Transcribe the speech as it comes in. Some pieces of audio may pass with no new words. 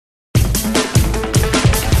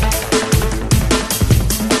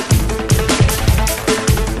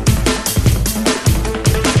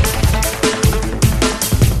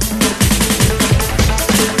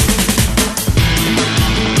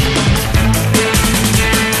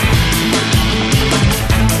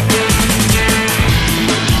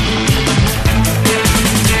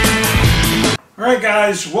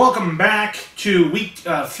guys, welcome back to week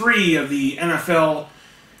 3 of the NFL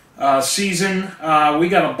season. We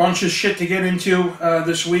got a bunch of shit to get into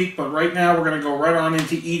this week, but right now we're going to go right on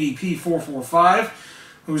into EDP445,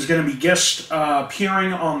 who's going to be guest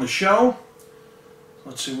appearing on the show.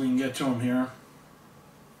 Let's see if we can get to him here.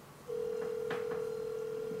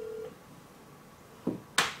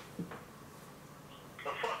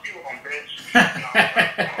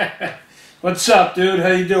 What's up, dude?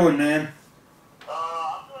 How you doing, man?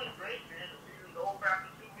 I'm doing great, man. The season's over after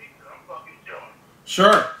 2 weeks, and I'm fucking chilling.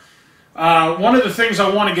 Sure. One of the things I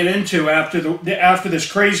want to get into after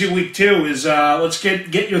this crazy week 2 is let's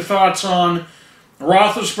get your thoughts on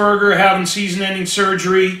Roethlisberger having season-ending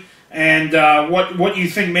surgery, and what you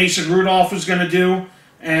think Mason Rudolph is going to do,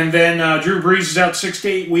 and then Drew Brees is out 6 to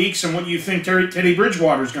 8 weeks, and what you think Teddy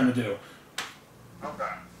Bridgewater is going to do. Okay.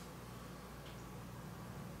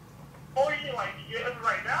 Oh, you mean like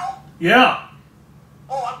right now? Yeah.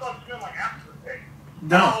 Oh, I thought you meant like after the thing.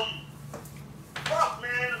 No. Fuck,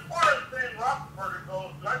 man. As far as Ben Roethlisberger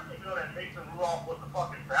goes, I didn't know that Mason Rudolph was the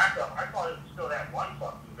fucking backup. I thought it was still that one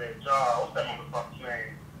fucking bitch. What's that motherfucker's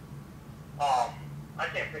name? I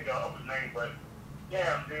can't think of his name, but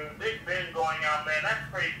damn, dude, Big Ben going out, man.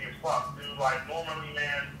 That's crazy as fuck, dude. Like normally,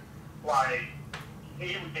 man, like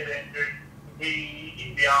he would get injured,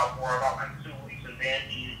 he'd be out for about like 2 weeks, and then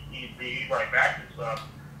he'd be right back and stuff.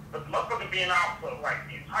 But the motherfucker being out for like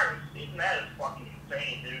the entire season, that is fucking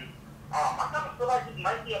insane, dude. I kind of feel like it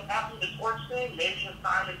might be a passing the torch thing. Maybe his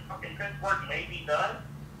time in fucking Pittsburgh may be done.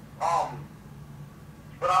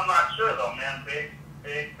 But I'm not sure though, man. Big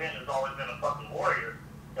Ben has always been a fucking warrior.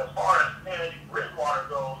 As far as Teddy Bridgewater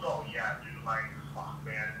goes, oh yeah, dude, like, fuck,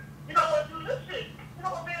 man. You know what, dude, this shit, you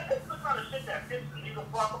know what, man, this is the kind of shit that pisses me the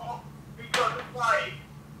fuck off. Because it's like,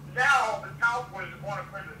 now the Cowboys are going to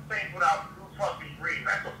play the same without Drew fucking Brees.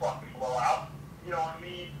 That's a fucking blowout. You know what I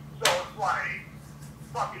mean? So it's like,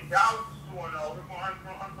 fucking Dallas is 2-0.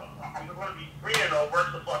 I'm going to be 3-0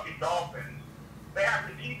 versus the fucking Dolphins. They have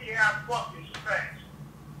the easy-ass fucking stretch.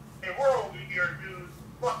 And we're over here, dude,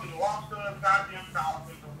 fucking lost to the goddamn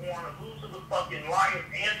Dolphins and won, and lose to the fucking Lions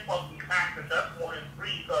and fucking Packers. That's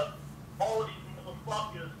 1-3 because all of these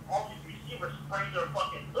motherfuckers, all these receivers sprained their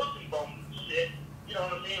fucking pussy bones and shit. You know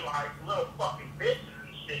what I mean? Like little fucking bitches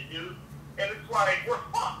and shit, dude. And it's like, we're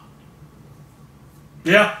fucked.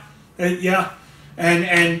 Yeah. Yeah.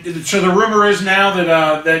 And so the rumor is now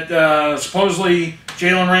that supposedly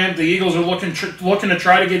the Eagles are looking to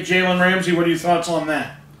try to get Jalen Ramsey. What are your thoughts on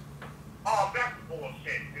that? Oh, that's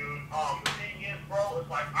bullshit, dude. The thing is, bro, it's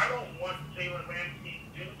like, I don't want Jalen Ramsey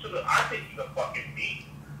due to I think he's a fucking beast,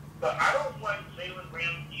 but I don't want Jalen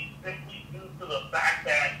Ramsey simply due to the fact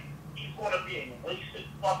that he's going to be a wasted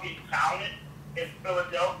fucking talent in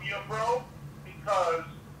Philadelphia, bro, because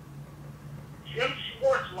Jim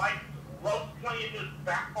Schwartz loves playing his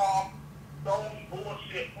back off, throwing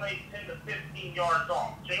bullshit, playing 10 to 15 yards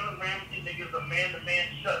off. Jalen Ramsey, nigga's a man-to-man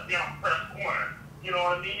shutdown press corner. You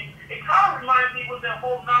know what I mean? It kind of reminds me of that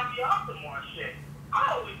whole Nabi Optimore shit.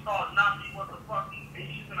 I always thought Nabi was a fucking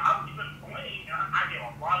beast, and I was even playing, and I gave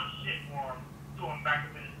a lot of shit to him back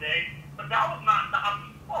in the day, but that was not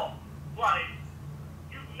Nabi's fault. Like,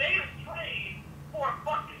 you made a trade for a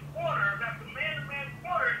fucking corner that's a man-to-man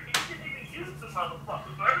corner, and you didn't even use the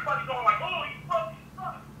motherfucker. So everybody's going like, oh, he fucking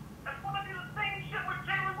sucks. That's going to be the same shit with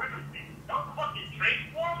Jalen Ramsey. Don't fucking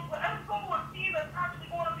trade for him, but let's go to a team that's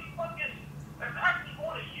actually going to be fucking, that's actually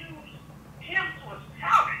going to use him to his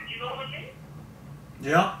talent, you know what I mean?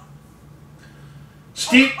 Yeah.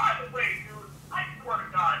 Steve. Oh, by the way, dude, I swear to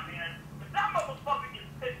God, man, if that motherfucker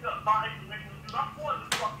gets picked up by New England, dude, I'm going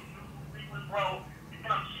to fucking New England, bro,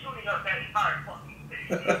 and I'm shooting up that entire fucking state,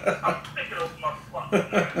 dude. I'm sick of those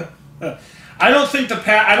motherfuckers, man. I don't think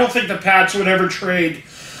the Pats would ever trade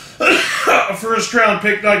a first-round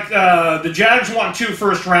pick. Like the Jags want 2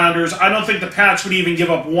 first-rounders. I don't think the Pats would even give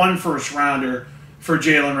up 1 first-rounder for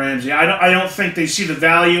Jalen Ramsey. I don't think they see the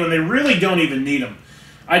value, and they really don't even need him.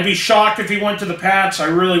 I'd be shocked if he went to the Pats. I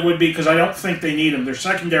really would be, because I don't think they need him. Their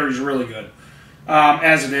secondary is really good,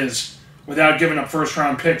 as it is, without giving up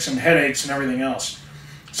first-round picks and headaches and everything else.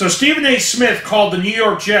 So Stephen A. Smith called the New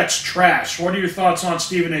York Jets trash. What are your thoughts on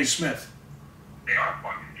Stephen A. Smith? They are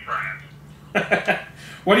fucking trash.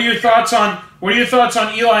 What are your thoughts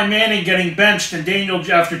on Eli Manning getting benched and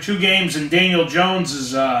after 2 games, and Daniel Jones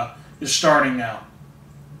is starting now?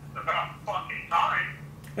 About fucking time.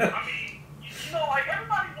 I mean, you know, like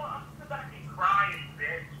everybody wants to sit back and cry and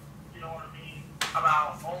bitch. You know what I mean?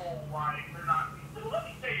 About like they're not. Dude, let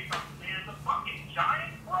me tell you something, man. The fucking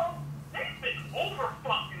Giants, bro, they've been over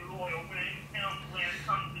fucking loyal when it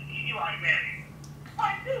comes to Eli Manning.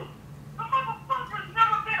 Like, dude, the motherfuckers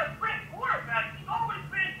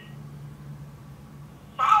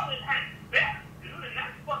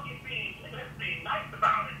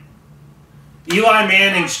Eli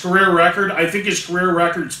Manning's career record, I think his career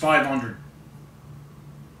record's 500.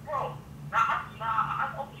 Bro,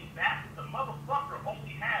 I'm only that. The motherfucker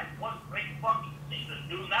only had one great fucking season,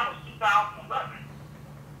 dude. That was 2011.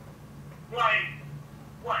 Like,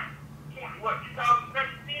 what?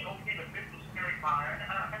 2017? Okay, the fifth was very high.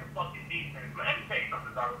 I had a fucking defense. But let me tell you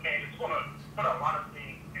something, dog, okay? It's going to put a lot of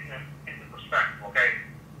things into perspective, okay?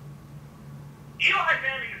 Eli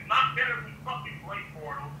Manning is not better than fucking Blake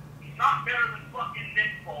Bortles. He's not better than fucking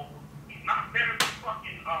Nick Foles. He's not better than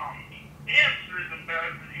fucking, Answer isn't better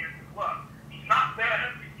than Andrew Luck. He's not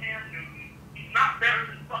better than Cam Newton. He's not better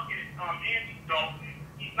than fucking, Andy Dalton.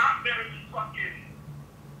 He's not better than fucking,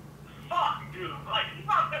 dude. Like, he's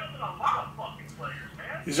not better than a lot of fucking players,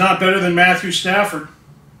 man. He's not better than Matthew Stafford.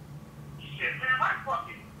 Shit, man, my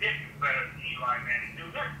fucking dick is better than Eli Manning,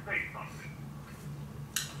 dude. Let's say something.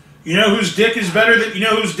 You know whose dick is better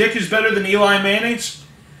than Eli Manning's?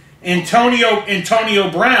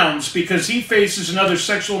 Antonio Brown's, because he faces another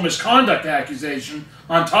sexual misconduct accusation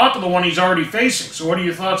on top of the one he's already facing. So what are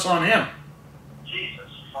your thoughts on him?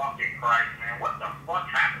 Jesus fucking Christ, man. What the fuck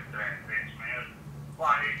happened to that bitch, man?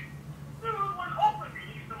 Like, dude, when Oakland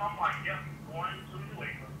released him, I'm like, yep, he's going to New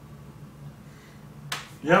England.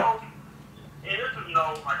 Yep. So, it isn't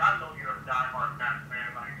like, I know you're a diehard Pats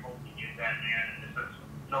fan, I hope you get that, man, and this is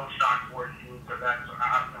no shot towards you, because I've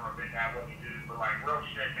never been that way, dude, but like, real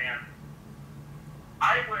shit, man.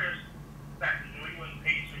 I wish that the New England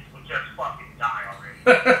Patriots would just fucking die already.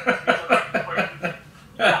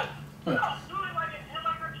 No, dude, like, and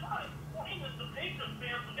like I try to explain this to Patriots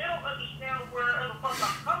fans, but they don't understand where the fuck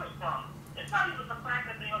I'm coming from. It's not even the fact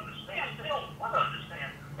that they understand, they don't want to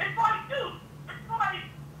understand. It's like, dude, it's like,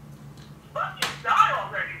 fucking die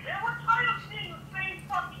already, man. We're tired of seeing the same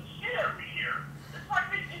fucking shit every year. It's like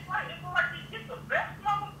they get the best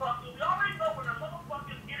motherfuckers. We already know when the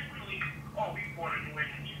motherfuckers get released. Oh, he's going to New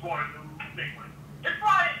England. He's going to New England. It's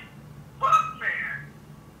like, fuck, man.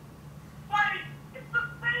 Like, it's the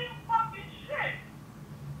same fucking shit.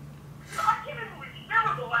 I can't even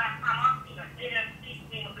remember the last time I've seen an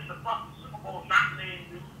AFC team in the fucking Super Bowl not named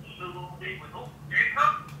New England. Oh,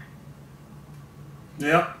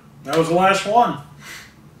 Yep, that was the last one.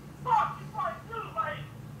 Fuck, it's like, dude, like,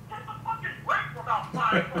 take a fucking break for about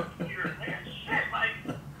 5 fucking years, man. Shit, like,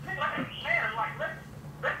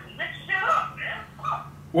 let's mix shit up, man. Fuck.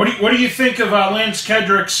 What do you think of Lance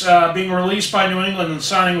Kendricks being released by New England and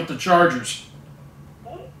signing with the Chargers?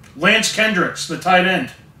 Who? Lance Kendricks, the tight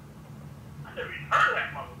end. I never even heard of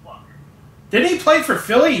that motherfucker. Didn't he play for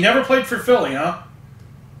Philly? He never played for Philly, huh?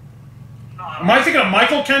 No, Am I thinking of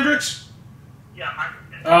Michael Kendricks? Yeah, Michael.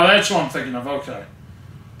 Oh, that's what I'm thinking of. Okay.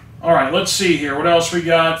 All right, let's see here. What else we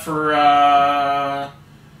got for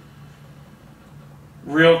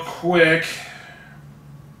real quick.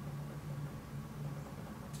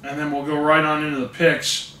 And then we'll go right on into the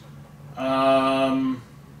picks. Wow,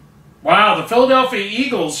 the Philadelphia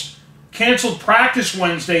Eagles canceled practice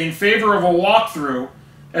Wednesday in favor of a walkthrough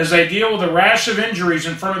as they deal with a rash of injuries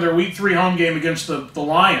in front of their Week 3 home game against the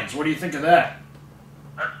Lions. What do you think of that?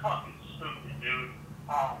 That's fucking stupid, dude.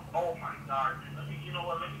 Oh my God, dude. Let me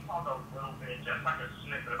talk a little bit, just like a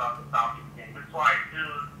snippet about the Falcons game. It's like,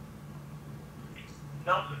 dude,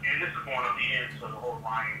 Nelson, and this is going to be into the whole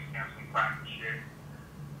Lions canceling practice shit.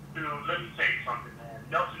 Dude, let me tell you something, man.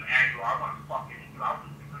 Nelson Aguilar, I want to fucking,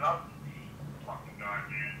 fucking God,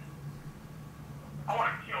 man. I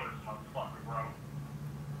want to kill this motherfucker, bro.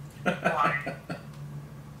 Like,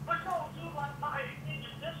 but no, dude, like, my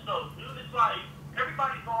opinion is this, though, dude. It's like,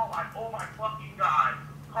 everybody's all like, oh my fucking God,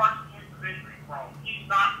 Carson Wentz is injury prone. He's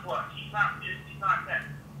not clutch. He's not this. He's not that.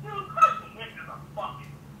 Dude, Carson Wentz is a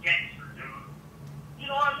fucking gangster, dude. You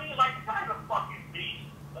know what I mean? Like, the guy's a fucking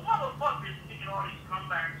beast. The motherfucker's making all these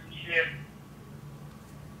comebacks and shit.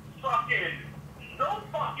 Fucking, no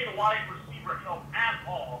fucking wide receiver help at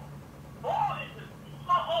all. Ball is just,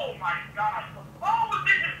 oh my God. The ball was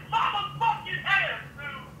in his motherfucking hands,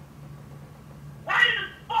 dude. Right in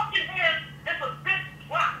his fucking hands, and the bitch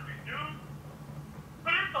dropped it, dude.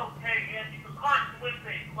 But it's okay, man, because Carson Wentz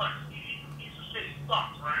ain't clutch. He's a shit, he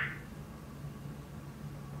sucks, right?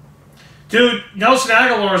 Dude, Nelson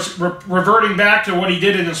Aguilar is reverting back to what he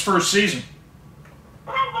did in his first season.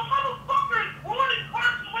 Bro, the motherfucker is ruining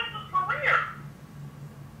Carson Wentz's career.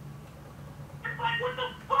 It's like, what the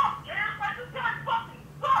fuck, man? It's like, this guy fucking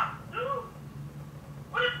sucks, dude.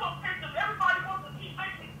 But it's okay, because everybody wants to keep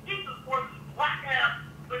making excuses for this black ass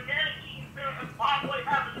banana eating beer and Broadway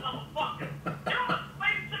having motherfucker. Get on a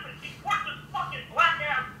spaceship and deport this fucking black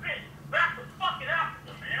ass bitch back to fucking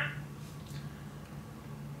Africa, man.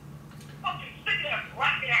 Fucking sick ass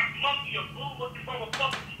black ass monkey of blue looking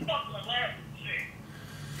motherfucker. He's fucking the last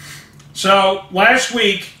So last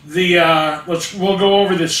week, we'll go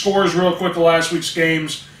over the scores real quick of last week's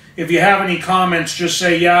games. If you have any comments, just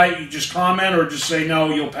say yeah, you just comment, or just say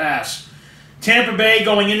no, you'll pass. Tampa Bay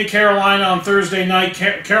going into Carolina on Thursday night.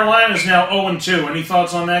 Carolina is now 0-2. Any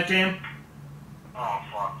thoughts on that game? Oh,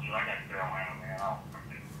 fuck you. I got Carolina,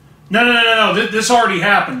 man. No. This already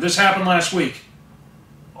happened. This happened last week.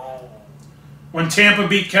 Oh. When Tampa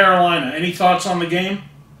beat Carolina. Any thoughts on the game?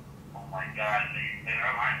 Oh, my God.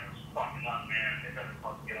 Carolina's fucking up, man. They better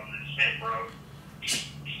fucking get on this shit, bro.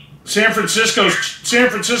 San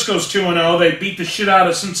Francisco's 2-0. They beat the shit out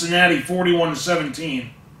of Cincinnati 41-17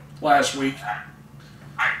 last week. I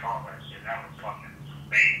saw that shit. That was fucking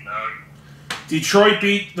insane, dog. Detroit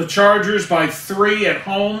beat the Chargers by 3 at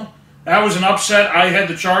home. That was an upset. I had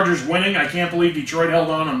the Chargers winning. I can't believe Detroit held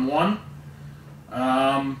on and won.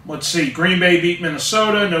 Let's see. Green Bay beat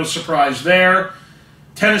Minnesota. No surprise there.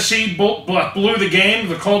 Tennessee blew the game.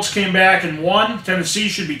 The Colts came back and won. Tennessee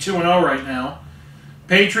should be 2-0 right now.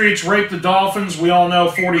 Patriots raped the Dolphins. We all know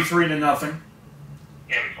 43-0. Yeah,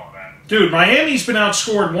 we saw that. Dude, Miami's been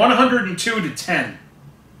outscored 102-10.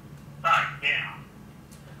 God damn.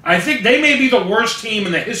 I think they may be the worst team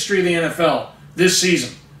in the history of the NFL this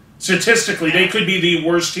season. Statistically, they could be the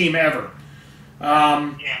worst team ever.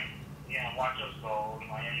 Yeah, watch us go.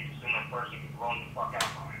 Miami's still the person who's blowing the fuck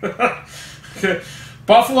out.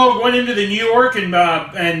 Buffalo went into the New York and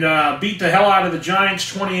beat the hell out of the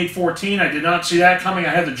Giants 28-14. I did not see that coming. I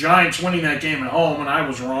had the Giants winning that game at home, and I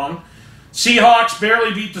was wrong. Seahawks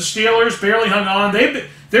barely beat the Steelers, barely hung on. They're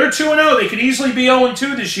 2-0. They could easily be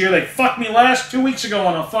 0-2 this year. They fucked me 2 weeks ago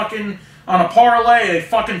on a parlay. They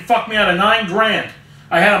fucking fucked me out of $9,000.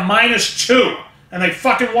 I had a -2, and they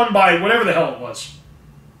fucking won by whatever the hell it was.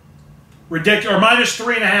 Ridiculous. Or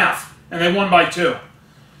 -3.5, and they won by 2.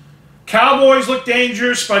 Cowboys look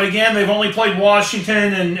dangerous, but again, they've only played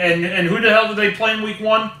Washington, and who the hell did they play in Week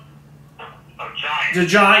 1? The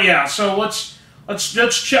Giants. Yeah. So let's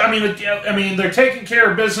check. I mean, they're taking care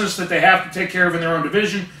of business that they have to take care of in their own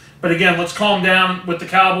division. But again, let's calm down with the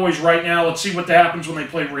Cowboys right now. Let's see what happens when they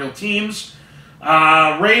play real teams.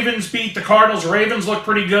 Ravens beat the Cardinals. Ravens look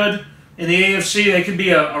pretty good in the AFC. They could be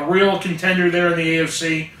a real contender there in the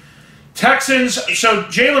AFC. Texans, so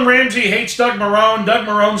Jalen Ramsey hates Doug Marrone. Doug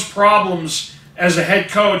Marrone's problems as a head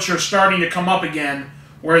coach are starting to come up again,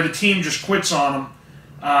 where the team just quits on him.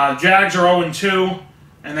 Jags are 0-2,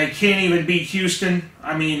 and they can't even beat Houston.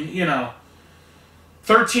 I mean,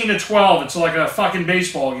 13-12, it's like a fucking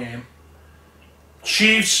baseball game.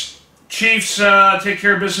 Chiefs take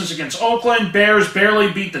care of business against Oakland. Bears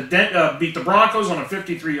barely beat the Broncos on a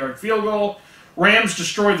 53-yard field goal. Rams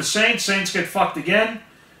destroy the Saints. Saints get fucked again.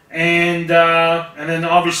 And then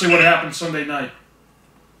obviously what happened Sunday night.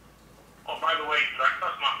 Oh, by the way, I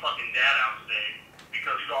cussed my fucking dad out today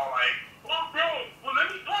because he's all like, "Well, bro,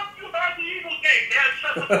 let me talk to you about the Eagles game." Dad,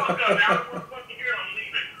 shut the fuck up. Now we're fucking here. I'm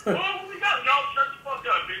leaving. Well, what we got? No, shut the fuck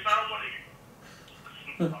up, bitch. I don't want to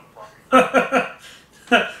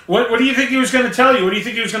hear. What do you think he was going to tell you? What do you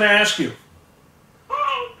think he was going to ask you?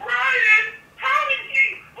 Oh, Brian, how did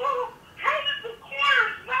the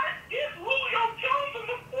corners not get Julio Jones in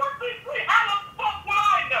the 4-3-3? How the fuck would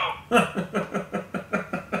I know?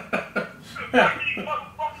 I've been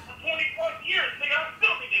fucking for 20+ years, nigga. I'm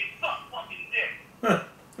still thinking fucking dick.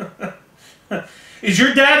 Is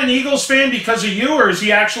your dad an Eagles fan because of you, or is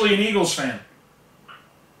he actually an Eagles fan?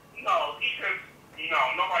 No, because,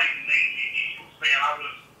 nobody's named me Eagles fan.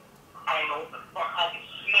 I don't know what the fuck, I was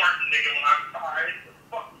snorting, nigga, when I started. What the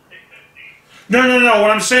fuck you think that means? No.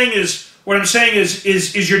 What I'm saying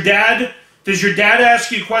is your dad, does your dad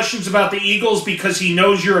ask you questions about the Eagles because he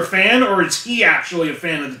knows you're a fan, or is he actually a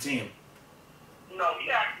fan of the team? No,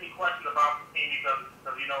 he asked me questions about the team because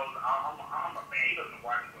he knows I'm a fan. He doesn't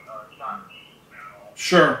watch it, but he's not an Eagles fan at all.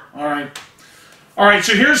 Sure. All right,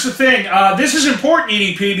 so here's the thing. This is important,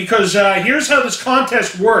 EDP, because here's how this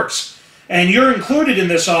contest works. And you're included in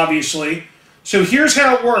this, obviously. So here's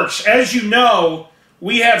how it works. As you know,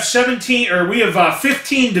 we have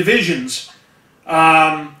 15 divisions.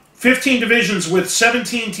 15 divisions with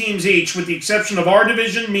 17 teams each, with the exception of our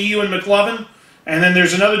division, me, you, and Mclovein. And then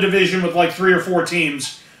there's another division with like 3 or 4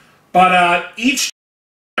 teams. But at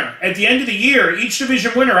the end of the year, each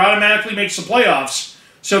division winner automatically makes the playoffs.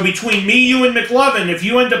 So between me, you, and Mclovein, if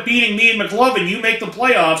you end up beating me and Mclovein, you make the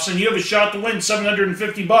playoffs and you have a shot to win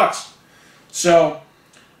 $750. So,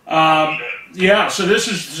 yeah. So this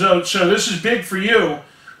is big for you.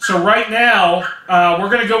 So right now, we're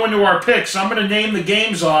going to go into our picks. I'm going to name the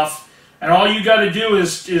games off, and all you got to do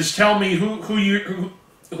is tell me who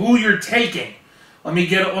you're taking. Let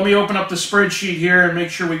me open up the spreadsheet here and make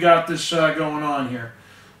sure we got this going on here.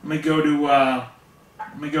 Let me go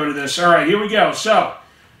to this. All right, here we go. So,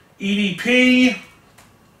 EDP,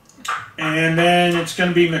 and then it's going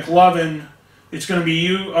to be Mclovein. It's going to be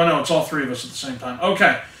you. Oh, no, it's all three of us at the same time.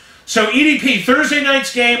 Okay. So, EDP, Thursday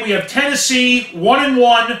night's game, we have Tennessee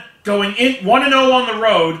 1-1, going in 1-0 on the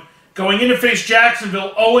road, going in to face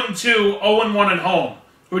Jacksonville 0-2, 0-1 at home.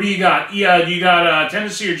 Who do you got? Yeah, do you got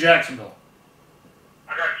Tennessee or Jacksonville?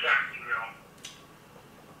 I got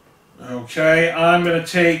Jacksonville. Okay, I'm going to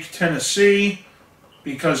take Tennessee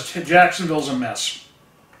because Jacksonville's a mess.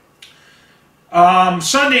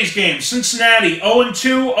 Sunday's game, Cincinnati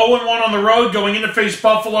 0-2, 0-1 on the road, going in to face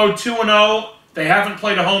Buffalo 2-0. They haven't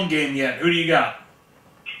played a home game yet. Who do you got?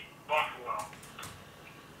 Buffalo.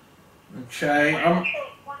 Okay.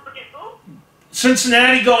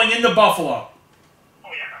 Cincinnati going into Buffalo. Oh,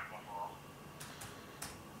 yeah, I got Buffalo.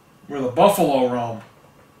 Where the Buffalo roam.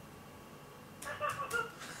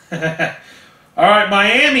 All right,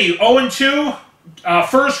 Miami 0-2,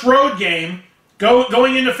 first road game,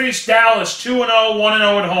 going in to face Dallas 2-0,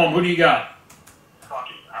 1-0 at home. Who do you got?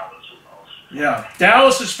 Fucking Dallas, who knows? Yeah,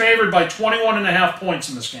 Dallas is favored by 21.5 points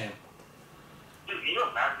in this game. Dude, you know,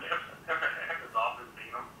 imagine if the Dolphins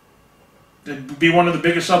beat them. It'd be one of the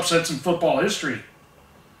biggest upsets in football history.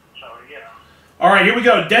 So, yeah. All right, here we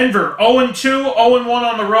go. Denver 0-2, 0-1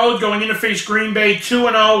 on the road, going in to face Green Bay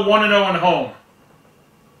 2-0, 1-0 at home.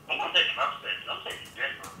 I'm going to take an upset. I'm taking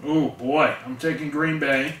Denver. Ooh, boy, I'm taking Green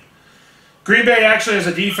Bay. Green Bay actually has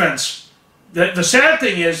a defense. The sad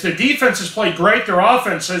thing is their defense has played great. Their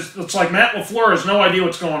offense has, it's like Matt LaFleur has no idea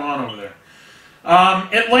what's going on over there.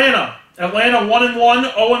 Atlanta 1-1,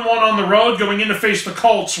 0-1 on the road, going in to face the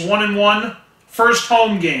Colts 1-1, first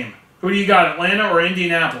home game. Who do you got, Atlanta or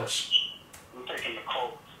Indianapolis? I'm taking the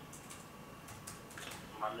Colts.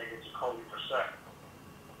 My nigga Jacoby Brissett.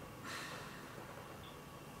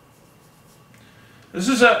 This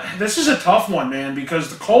is a tough one, man, because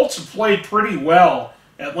the Colts have played pretty well.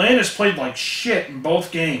 Atlanta's played like shit in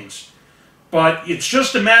both games. But it's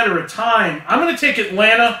just a matter of time. I'm going to take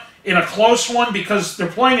Atlanta in a close one because they're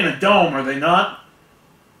playing in a dome, are they not?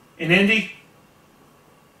 In Indy?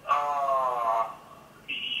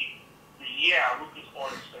 Yeah, Lucas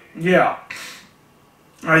Oil Stadium. Yeah.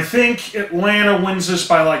 I think Atlanta wins this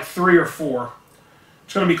by like 3 or 4.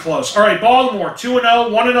 It's going to be close. All right, Baltimore 2-0,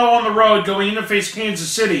 1-0 on the road, going in to face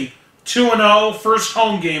Kansas City 2-0, first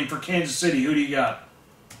home game for Kansas City. Who do you got?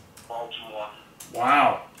 Baltimore.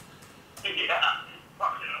 Wow. Yeah.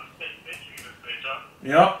 Fucking upset century, this bitch, huh?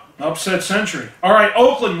 Yep, upset century. All right,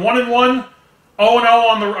 Oakland 1-1, 0-0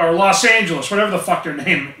 on the or Los Angeles, whatever the fuck their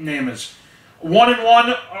name is. 1-1,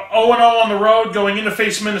 0-0 on the road, going in to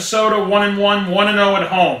face Minnesota 1-1, 1-0 at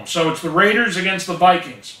home. So it's the Raiders against the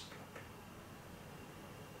Vikings.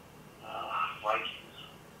 Vikings.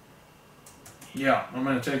 Yeah, I'm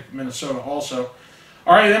going to take Minnesota also.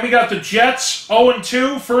 All right, then we got the Jets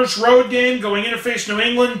 0-2, first road game, going in to face New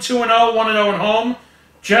England 2-0, 1-0 at home.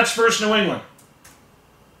 Jets versus New England.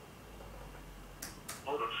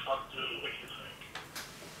 What the fuck do you think?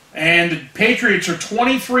 And the Patriots are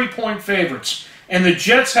 23-point favorites. And the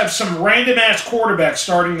Jets have some random-ass quarterback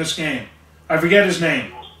starting this game. I forget his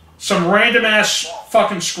name. Some random-ass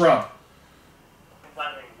fucking scrub.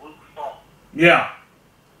 Yeah.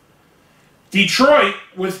 Detroit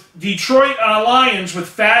Lions with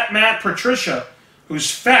fat Matt Patricia,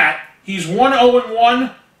 who's fat. He's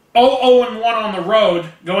 1-0-1, 0-0-1 on the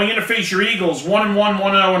road, going in to face your Eagles 1-1,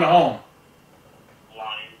 1-0 at home.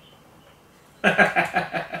 Lions.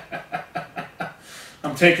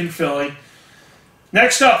 I'm taking Philly.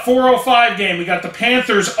 Next up, 4:05 game. We got the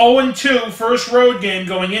Panthers 0-2, first road game,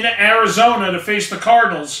 going into Arizona to face the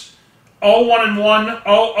Cardinals 0-1-1,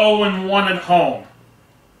 0-0-1 at home.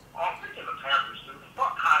 I'm thinking the Panthers, dude.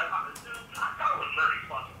 Fuck, I thought it was very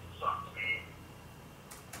fucking sucks, man.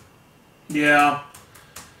 Yeah.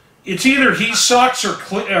 It's either he sucks or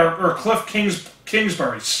Cliff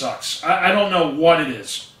Kingsbury sucks. I don't know what it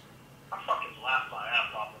is. I fucking laughed my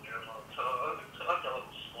ass off when they were that little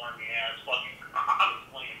smarmy ass fucking I was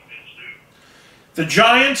playing bitch, dude. The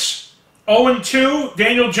Giants 0-2.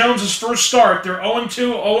 Daniel Jones' first start. They're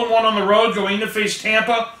 0-2, 0-1 on the road, going to face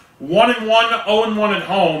Tampa 1-1, 0-1 at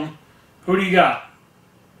home. Who do you got?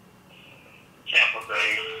 Tampa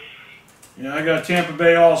Bay. Yeah, I got Tampa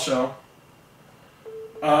Bay also.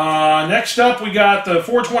 Next up, we got the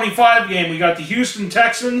 4:25 game. We got the Houston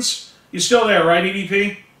Texans. You still there, right,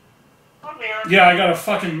 EDP? I'm here. Yeah, I got a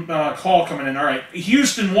fucking call coming in. All right.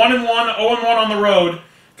 Houston 1-1, 0-1 on the road,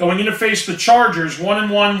 going in to face the Chargers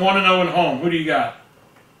 1-1, 1-0 at home. Who do you got?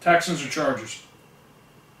 Texans or Chargers?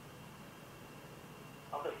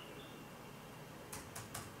 I'll take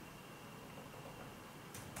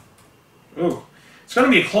Ooh, it's going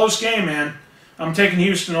to be a close game, man. I'm taking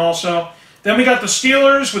Houston also. Then we got the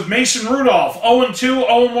Steelers with Mason Rudolph. 0-2,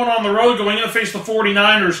 0-1 on the road, going in to face the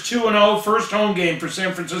 49ers. 2-0, first home game for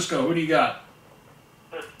San Francisco. Who do you got?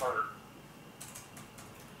 Pittsburgh.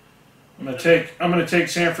 I'm gonna take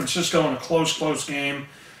San Francisco in a close game.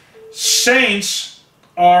 Saints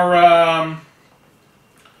are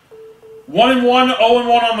 1-1,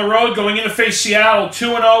 0-1 on the road, going in to face Seattle.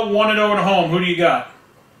 2-0, 1-0 at home. Who do you got?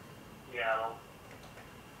 Seattle.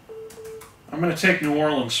 I'm gonna take New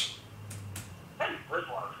Orleans.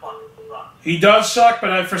 Bridgewater fucking sucks. He does suck,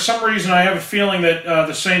 but for some reason I have a feeling that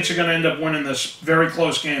the Saints are going to end up winning this very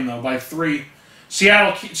close game, though, by 3.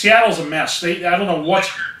 Seattle's a mess. I don't know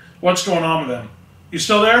what's going on with them. You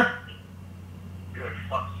still there? Good.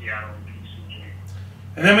 Fuck Seattle and PCG.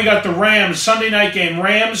 And then we got the Rams, Sunday night game.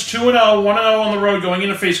 Rams 2-0, 1-0 on the road, going in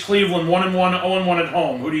to face Cleveland. 1-1, 0-1 at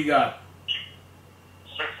home. Who do you got?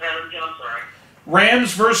 6-7, I'm sorry.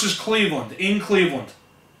 Rams versus Cleveland, in Cleveland.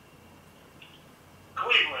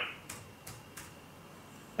 Cleveland.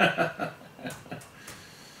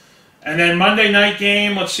 And then Monday night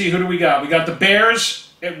game, let's see, who do we got? We got the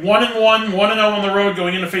Bears at 1-1, 1-0 on the road,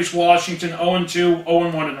 going in to face Washington. 0-2,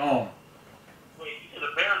 0-1 at home. Wait, you said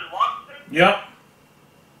the Bears and Washington? Yep.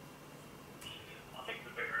 I'll take the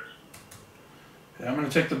Bears. Yeah, I'm going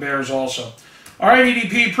to take the Bears also. All right,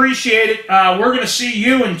 EDP, appreciate it. We're going to see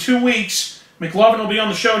you in 2 weeks. Mclovein will be on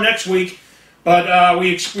the show next week. But I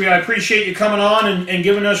appreciate you coming on and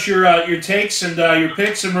giving us your takes and your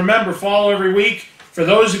picks. And remember, follow every week. For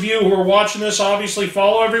those of you who are watching this, obviously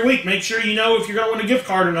follow every week. Make sure you know if you're going to win a gift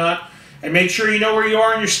card or not. And make sure you know where you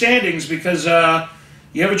are in your standings, because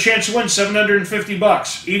you have a chance to win $750.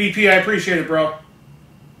 EDP, I appreciate it, bro. All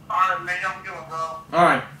right, man. I'm doing, bro. All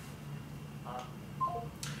right.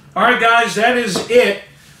 All right, guys, that is it.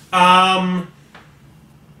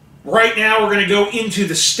 Right now, we're going to go into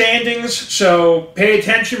the standings, so pay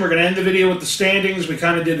attention. We're going to end the video with the standings. We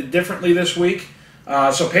kind of did it differently this week.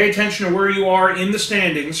 So pay attention to where you are in the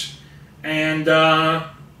standings. And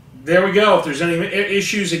there we go. If there's any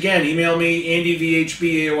issues, again, email me,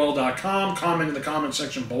 andyvhb@aol.com. Comment in the comment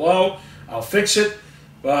section below. I'll fix it.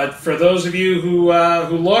 But for those of you who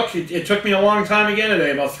look, it took me a long time again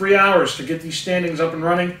today, about 3 hours to get these standings up and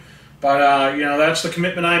running. But you know, that's the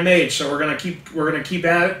commitment I made. So we're gonna keep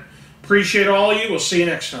at it. Appreciate all of you. We'll see you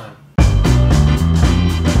next time.